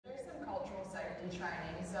your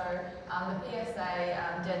training. So the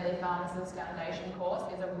PSA Deadly Pharmacist Foundation course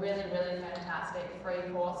is a really, really fantastic free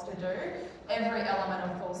course to do. Every element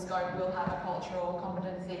of Full Scope will have a cultural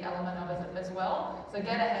competency element of it as well. So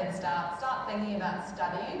get a head start, start thinking about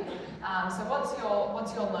studying. So what's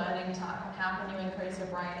your learning type? How can you increase your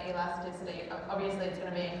brain elasticity? Obviously it's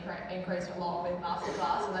going to be increased a lot with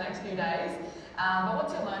masterclass in the next few days. But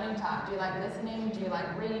what's your learning type? Do you like listening? Do you like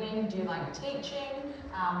reading? Do you like teaching?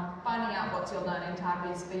 Finding out what your learning type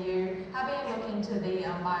is for you. Having a look into the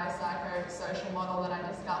biopsychosocial model that I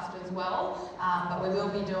discussed as well. But we will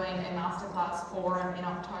be doing a masterclass forum in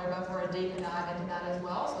October for a deeper dive into that as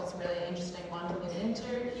well. So it's a really interesting one to get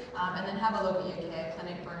into. And then have a look at your care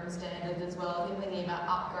clinic room standards as well. If you're thinking about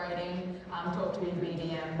upgrading, talk to your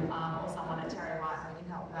BDM or someone at Terry White who can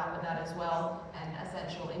help you out with that as well. And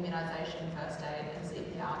essential immunisation, first aid and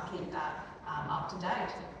CPR, keep that up to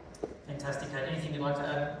date. Fantastic, Kate. Anything you'd like to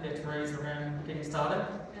add there, Therese, around getting started?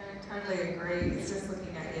 No, totally agree. It's just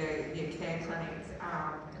looking at your care clinics,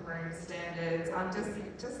 room standards. I'm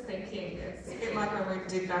just thinking, it's a bit like when we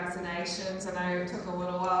did vaccinations. I know it took a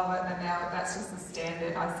little while, but now that's just the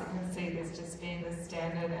standard. I can see this just being the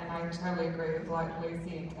standard, and I totally agree with like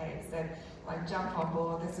Lucy and Kate said, like jump on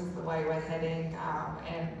board, this is the way we're heading,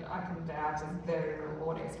 and I can vouch it's very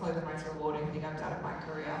rewarding. It's probably the most rewarding thing I've done in my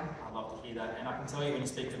career. I love to hear that, and I can tell you when you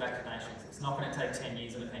speak to vaccinations, it's not going to take 10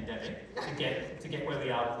 years of a pandemic to get where we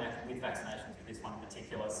are with vaccinations, with this one in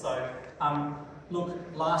particular. So, look,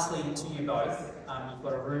 lastly to you both, you've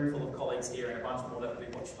got a room full of colleagues here and a bunch more that will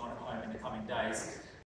be watching on at home in the coming days.